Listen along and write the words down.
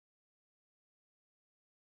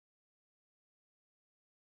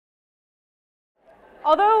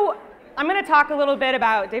Although I'm going to talk a little bit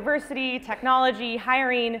about diversity, technology,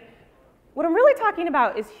 hiring, what I'm really talking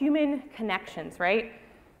about is human connections, right?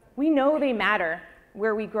 We know they matter.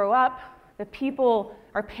 Where we grow up, the people,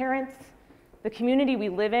 our parents, the community we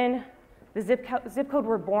live in, the zip code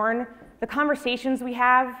we're born, the conversations we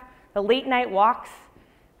have, the late night walks,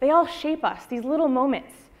 they all shape us, these little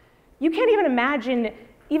moments. You can't even imagine,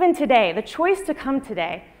 even today, the choice to come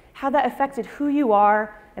today, how that affected who you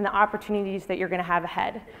are and the opportunities that you're going to have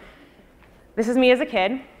ahead. This is me as a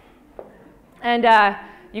kid, and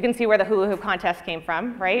you can see where the hula hoop contest came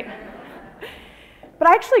from, right? But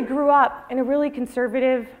I actually grew up in a really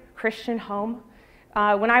conservative Christian home.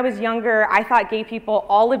 When I was younger, I thought gay people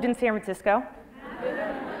all lived in San Francisco.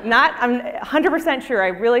 I'm 100% sure. I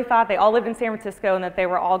really thought they all lived in San Francisco and that they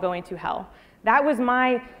were all going to hell. That was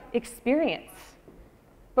my experience.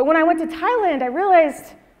 But when I went to Thailand, I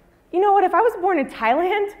realized, you know what, if I was born in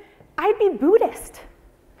Thailand, I'd be Buddhist.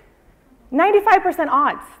 95%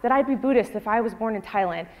 odds that I'd be Buddhist if I was born in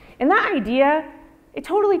Thailand. And that idea, it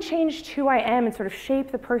totally changed who I am and sort of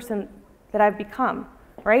shaped the person that I've become,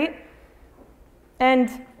 right?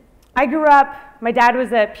 And I grew up, my dad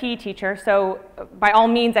was a PE teacher, so by all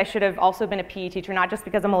means I should have also been a PE teacher, not just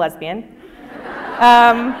because I'm a lesbian.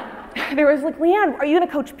 There was like, Leanne, are you going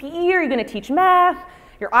to coach PE? Are you going to teach math?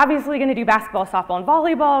 You're obviously going to do basketball, softball, and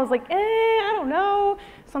volleyball. I was like, I don't know.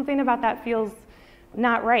 Something about that feels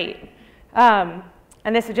not right.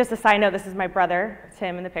 And this is just a side note, this is my brother, it's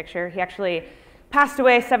him in the picture. He actually passed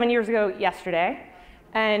away 7 years ago yesterday.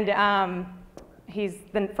 And he's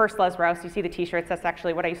the first lesbros. You see the t-shirts, that's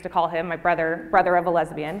actually what I used to call him, my brother of a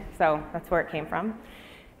lesbian. So that's where it came from.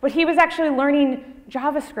 But he was actually learning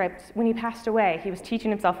JavaScript when he passed away. He was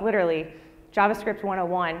teaching himself literally JavaScript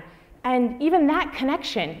 101. And even that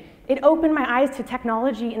connection, it opened my eyes to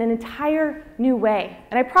technology in an entire new way.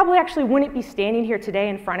 And I probably actually wouldn't be standing here today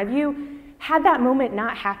in front of you had that moment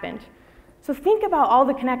not happened. So think about all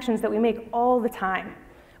the connections that we make all the time.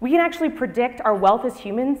 We can actually predict our wealth as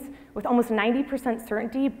humans with almost 90%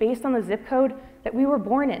 certainty based on the zip code that we were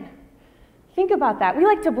born in. Think about that. We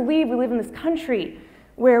like to believe we live in this country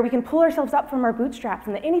where we can pull ourselves up from our bootstraps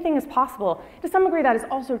and that anything is possible. To some degree, that is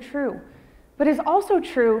also true. But it is also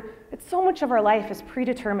true that so much of our life is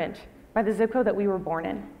predetermined by the zip code that we were born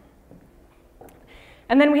in.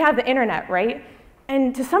 And then we have the internet, right?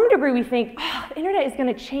 And to some degree, we think, oh, the internet is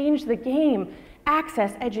going to change the game.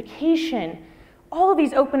 Access, education, all of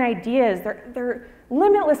these open ideas, they're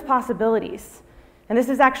limitless possibilities. And this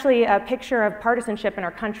is actually a picture of partisanship in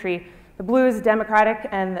our country. The blue is Democratic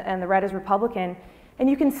and the red is Republican. And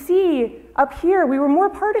you can see up here, we were more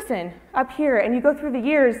partisan up here. And you go through the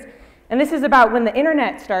years, and this is about when the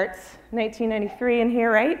internet starts, 1993 in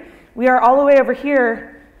here, right? We are all the way over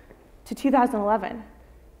here to 2011.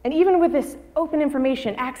 And even with this open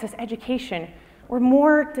information, access, education, we're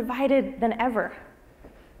more divided than ever.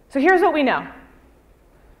 So here's what we know.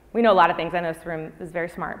 We know a lot of things. I know this room is very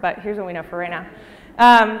smart, but here's what we know for right now.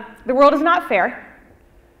 The world is not fair.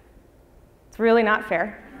 It's really not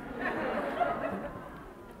fair.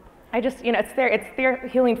 It's their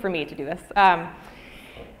healing for me to do this.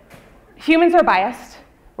 Humans are biased,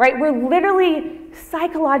 right? We're literally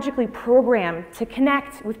psychologically programmed to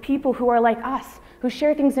connect with people who are like us, who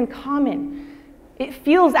share things in common. It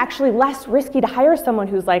feels actually less risky to hire someone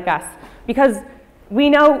who's like us because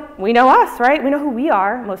we know us, right? We know who we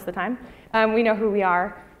are most of the time. We know who we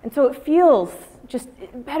are. And so it feels just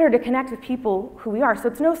better to connect with people who we are. So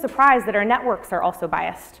it's no surprise that our networks are also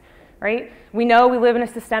biased, right? We know we live in a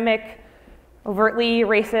systemic, overtly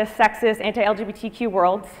racist, sexist, anti-LGBTQ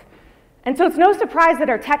world. And so it's no surprise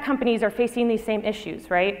that our tech companies are facing these same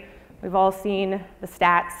issues, right? We've all seen the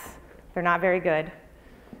stats. They're not very good.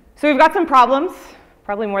 So we've got some problems,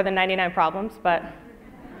 probably more than 99 problems, but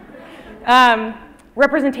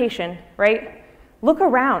representation, right? Look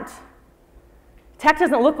around. Tech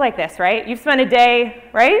doesn't look like this, right? You've spent a day,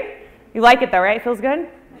 right? You like it though, right? It feels good?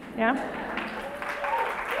 Yeah?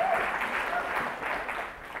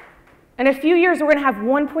 In a few years, we're going to have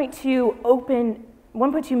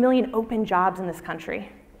 1.2 million open jobs in this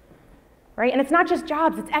country, right? And it's not just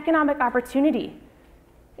jobs, it's economic opportunity.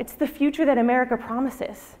 It's the future that America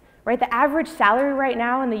promises, right? The average salary right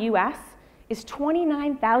now in the US is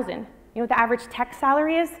 $29,000. You know what the average tech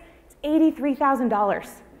salary is? It's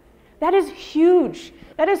 $83,000. That is huge.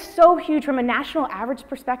 That is so huge from a national average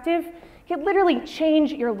perspective. It can literally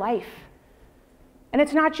change your life. And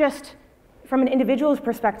it's not just from an individual's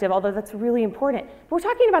perspective, although that's really important. But we're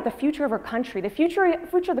talking about the future of our country, the future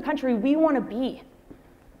of the country we want to be.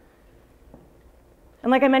 And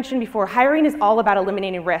like I mentioned before, hiring is all about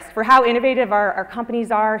eliminating risk. For how innovative our companies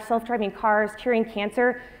are, self-driving cars, curing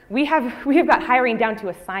cancer, we have got hiring down to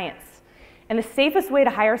a science. And the safest way to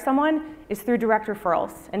hire someone is through direct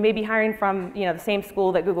referrals, and maybe hiring from the same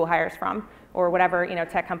school that Google hires from, or whatever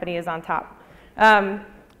tech company is on top.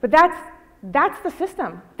 But that's the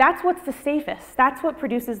system. That's what's the safest. That's what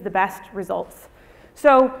produces the best results.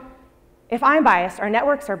 So if I'm biased, our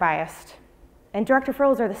networks are biased, and direct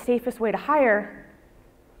referrals are the safest way to hire,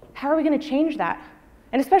 how are we going to change that?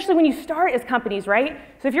 And especially when you start as companies, right?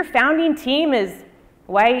 So if your founding team is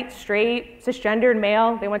white, straight, cisgendered,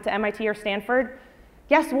 male, they went to MIT or Stanford,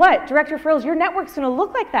 guess what? Direct referrals, your network's going to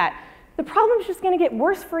look like that. The problem is just going to get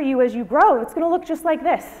worse for you as you grow. It's going to look just like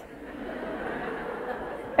this.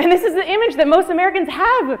 And this is the image that most Americans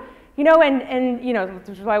have, which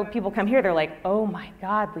is why when people come here, they're like, oh my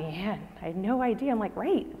God, Leanne, I had no idea. I'm like,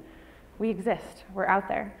 right, we exist, we're out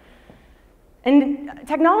there. And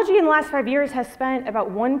technology in the last 5 years has spent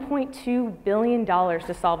about $1.2 billion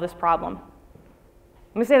to solve this problem.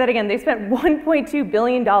 Let me say that again, they spent $1.2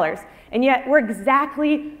 billion, and yet we're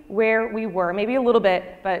exactly where we were, maybe a little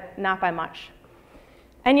bit, but not by much.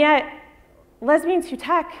 And yet, Lesbians Who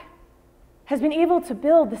Tech has been able to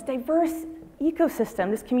build this diverse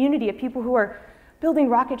ecosystem, this community of people who are building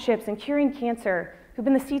rocket ships and curing cancer, who've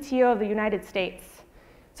been the CTO of the United States.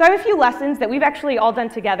 So I have a few lessons that we've actually all done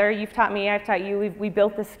together. You've taught me, I've taught you, we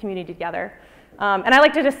built this community together. And I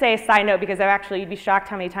like to just say a side note, because you'd be shocked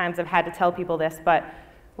how many times I've had to tell people this, but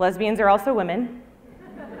lesbians are also women.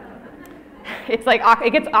 It's like,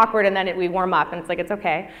 it gets awkward and then we warm up and it's like, it's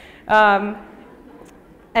okay. And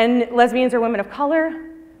lesbians are women of color,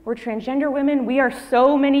 we're transgender women, we are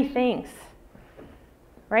so many things,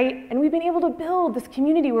 right? And we've been able to build this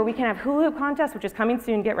community where we can have hula hoop contests, which is coming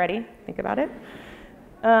soon, get ready, think about it.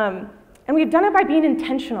 And we've done it by being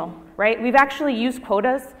intentional, right? We've actually used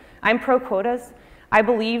quotas. I'm pro quotas. I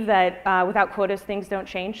believe that without quotas, things don't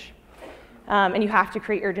change. And you have to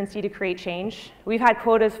create urgency to create change. We've had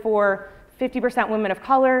quotas for 50% women of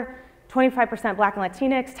color, 25% Black and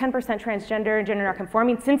Latinx, 10% transgender and gender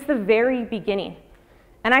nonconforming since the very beginning.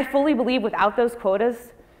 And I fully believe without those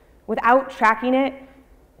quotas, without tracking it,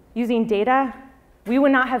 using data, we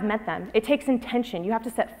would not have met them. It takes intention. You have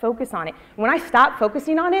to set focus on it. When I stop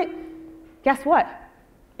focusing on it, guess what?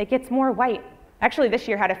 It gets more white. Actually, this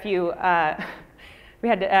year had a few, I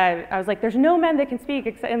was like, there's no men that can speak,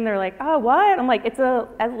 and they're like, oh, what? I'm like, it's all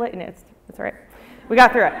right. We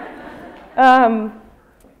got through it.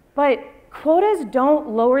 But quotas don't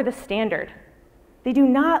lower the standard. They do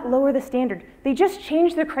not lower the standard. They just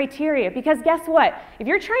change the criteria, because guess what? If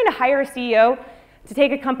you're trying to hire a CEO to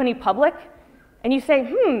take a company public, and you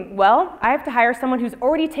say, well, I have to hire someone who's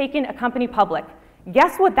already taken a company public.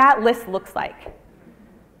 Guess what that list looks like,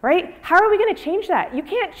 right? How are we going to change that? You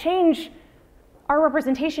can't change our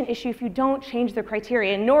representation issue if you don't change the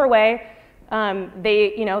criteria. In Norway,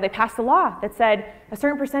 they passed a law that said a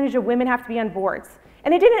certain percentage of women have to be on boards.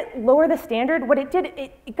 And it didn't lower the standard. What it did,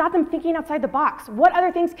 it got them thinking outside the box. What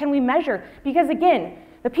other things can we measure? Because again,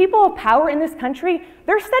 the people of power in this country,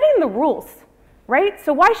 they're setting the rules. Right?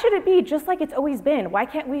 So why should it be just like it's always been? Why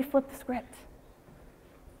can't we flip the script?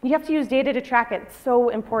 You have to use data to track it. It's so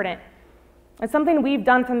important. And something we've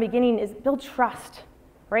done from the beginning is build trust,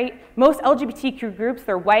 right? Most LGBTQ groups,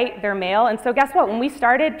 they're white, they're male, and so guess what? When we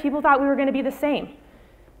started, people thought we were going to be the same.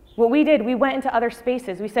 What we did, we went into other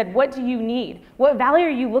spaces. We said, what do you need? What value are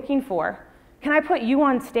you looking for? Can I put you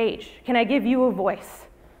on stage? Can I give you a voice?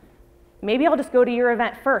 Maybe I'll just go to your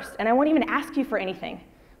event first, and I won't even ask you for anything.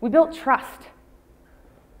 We built trust.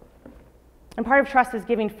 And part of trust is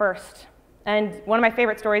giving first. And one of my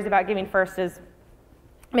favorite stories about giving first is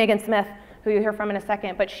Megan Smith, who you'll hear from in a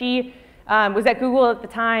second. But she was at Google at the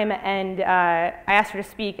time, and I asked her to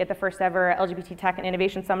speak at the first ever LGBT Tech and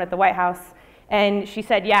Innovation Summit at the White House. And she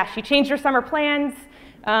said, yeah, she changed her summer plans,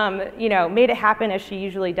 made it happen as she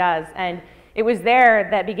usually does. And it was there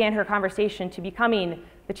that began her conversation to becoming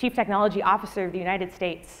the Chief Technology Officer of the United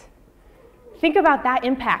States. Think about that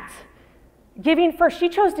impact. Giving first, she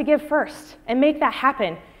chose to give first and make that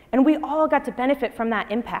happen. And we all got to benefit from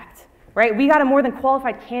that impact, right? We got a more than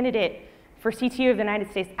qualified candidate for CTO of the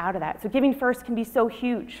United States out of that. So giving first can be so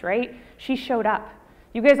huge, right? She showed up.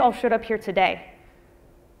 You guys all showed up here today.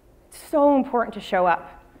 It's so important to show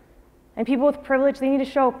up. And people with privilege, they need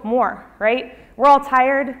to show up more, right? We're all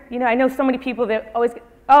tired. I know so many people that always,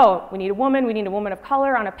 oh, we need a woman of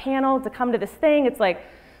color on a panel to come to this thing. It's like,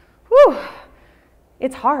 whew,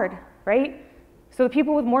 it's hard, right? So the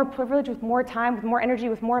people with more privilege, with more time, with more energy,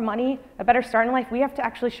 with more money, a better start in life, we have to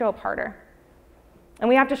actually show up harder. And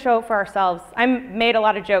we have to show it for ourselves. I made a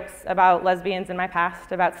lot of jokes about lesbians in my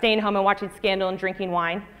past, about staying home and watching Scandal and drinking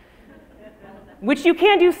wine, which you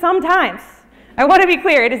can do sometimes. I want to be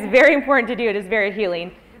clear, it is very important to do. It is very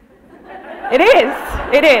healing. It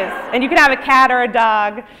is. And you can have a cat or a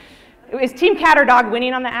dog. Is team cat or dog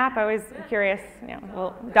winning on the app? I was curious. Yeah,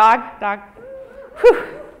 well, dog. Whew.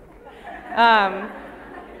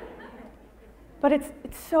 But it's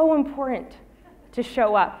so important to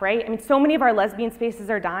show up, right? I mean, so many of our lesbian spaces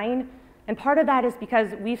are dying, and part of that is because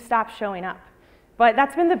we've stopped showing up. But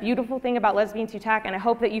that's been the beautiful thing about Lesbians Who Tech, and I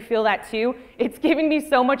hope that you feel that too. It's giving me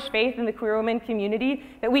so much faith in the queer women community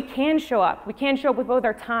that we can show up. We can show up with both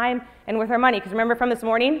our time and with our money. Because remember from this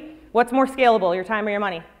morning, what's more scalable, your time or your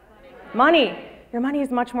money? Money. Your money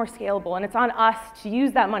is much more scalable, and it's on us to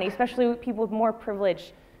use that money, especially with people with more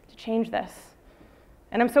privilege, to change this.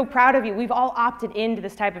 And I'm so proud of you. We've all opted into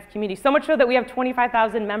this type of community, so much so that we have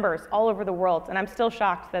 25,000 members all over the world, and I'm still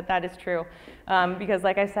shocked that that is true. Because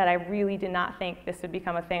like I said, I really did not think this would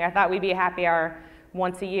become a thing. I thought we'd be a happy hour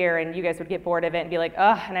once a year, and you guys would get bored of it and be like,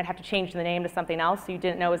 ugh, and I'd have to change the name to something else so you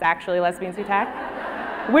didn't know it was actually Lesbians Who Tech,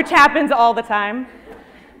 which happens all the time.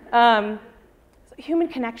 So human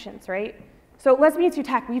connections, right? So Lesbians Who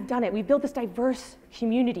Tech, we've done it. We've built this diverse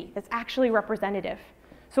community that's actually representative.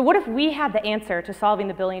 So what if we had the answer to solving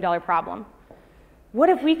the billion-dollar problem? What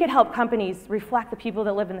if we could help companies reflect the people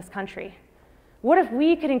that live in this country? What if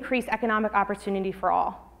we could increase economic opportunity for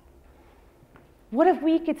all? What if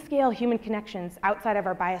we could scale human connections outside of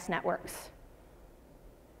our bias networks?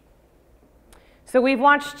 So we've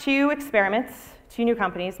launched 2 experiments, 2 new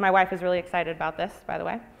companies. My wife is really excited about this, by the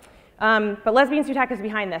way. But Lesbians Who Tech is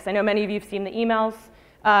behind this. I know many of you have seen the emails.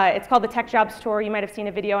 It's called the Tech Jobs Tour. You might have seen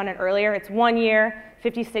a video on it earlier. It's 1 year,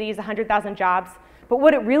 50 cities, 100,000 jobs. But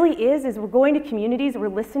what it really is we're going to communities, we're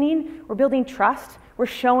listening, we're building trust, we're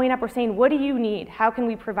showing up, we're saying, what do you need? How can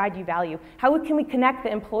we provide you value? How can we connect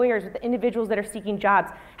the employers with the individuals that are seeking jobs?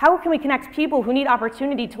 How can we connect people who need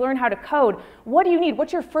opportunity to learn how to code? What do you need?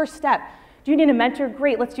 What's your first step? Do you need a mentor?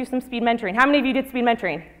 Great, let's do some speed mentoring. How many of you did speed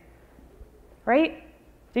mentoring? Right?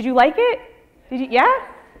 Did you like it? Yeah?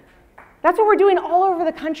 That's what we're doing all over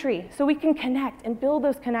the country, so we can connect and build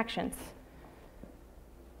those connections.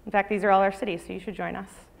 In fact, these are all our cities, so you should join us.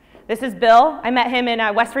 This is Bill. I met him in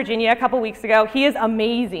West Virginia a couple weeks ago. He is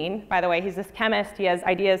amazing, by the way. He's this chemist. He has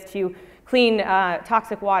ideas to clean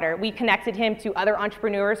toxic water. We connected him to other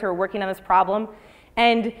entrepreneurs who are working on this problem.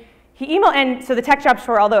 And he emailed, and so the Tech Jobs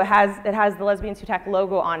Tour, although it has the Lesbians Who Tech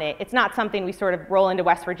logo on it, it's not something we sort of roll into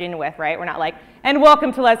West Virginia with, right? We're not like, and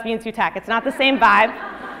welcome to Lesbians Who Tech. It's not the same vibe.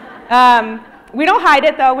 We don't hide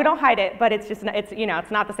it, though. We don't hide it, but it's just,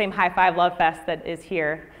 it's not the same high five love fest that is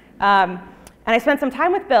here. And I spent some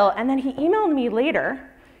time with Bill, and then he emailed me later,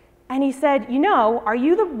 and he said, are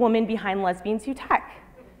you the woman behind Lesbians Who Tech?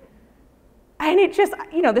 And it just,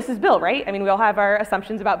 this is Bill, right? I mean, we all have our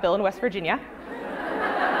assumptions about Bill in West Virginia.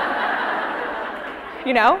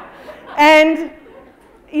 And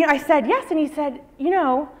I said, yes, and he said,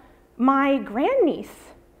 my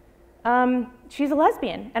grandniece, she's a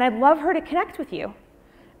lesbian, and I'd love her to connect with you.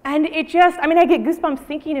 And it just, I get goosebumps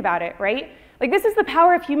thinking about it, right? Like, this is the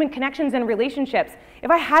power of human connections and relationships.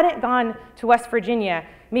 If I hadn't gone to West Virginia,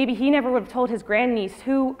 maybe he never would have told his grandniece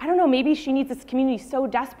who, I don't know, maybe she needs this community so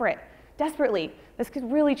desperately. This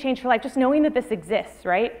could really change her life, just knowing that this exists,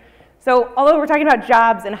 right? So although we're talking about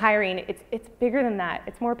jobs and hiring, it's bigger than that.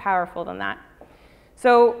 It's more powerful than that.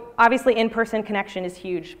 So obviously in-person connection is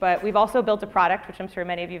huge, but we've also built a product, which I'm sure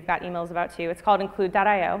many of you have got emails about too. It's called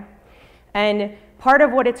Include.io. And part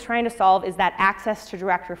of what it's trying to solve is that access to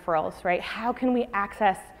direct referrals, right? How can we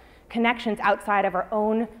access connections outside of our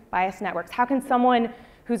own bias networks? How can someone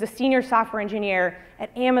who's a senior software engineer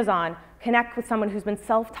at Amazon connect with someone who's been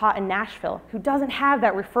self-taught in Nashville, who doesn't have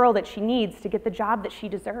that referral that she needs to get the job that she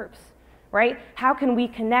deserves, right? How can we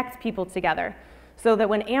connect people together so that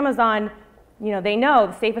when Amazon, they know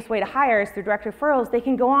the safest way to hire is through direct referrals, they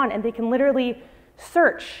can go on and they can literally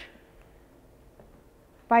search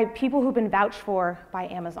by people who've been vouched for by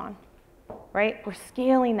Amazon, right? We're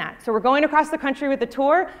scaling that. So we're going across the country with the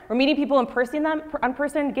tour. We're meeting people in person,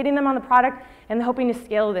 getting them on the product, and hoping to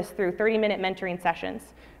scale this through 30-minute mentoring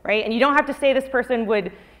sessions, right? And you don't have to say this person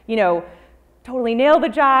would, totally nail the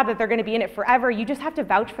job, that they're going to be in it forever. You just have to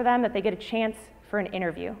vouch for them, that they get a chance for an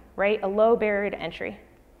interview, right? A low barrier to entry.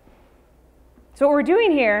 So what we're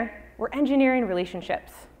doing here, we're engineering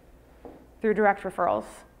relationships through direct referrals.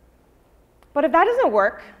 But if that doesn't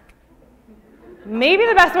work, maybe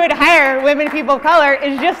the best way to hire women and people of color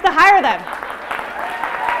is just to hire them.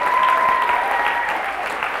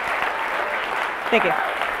 Thank you.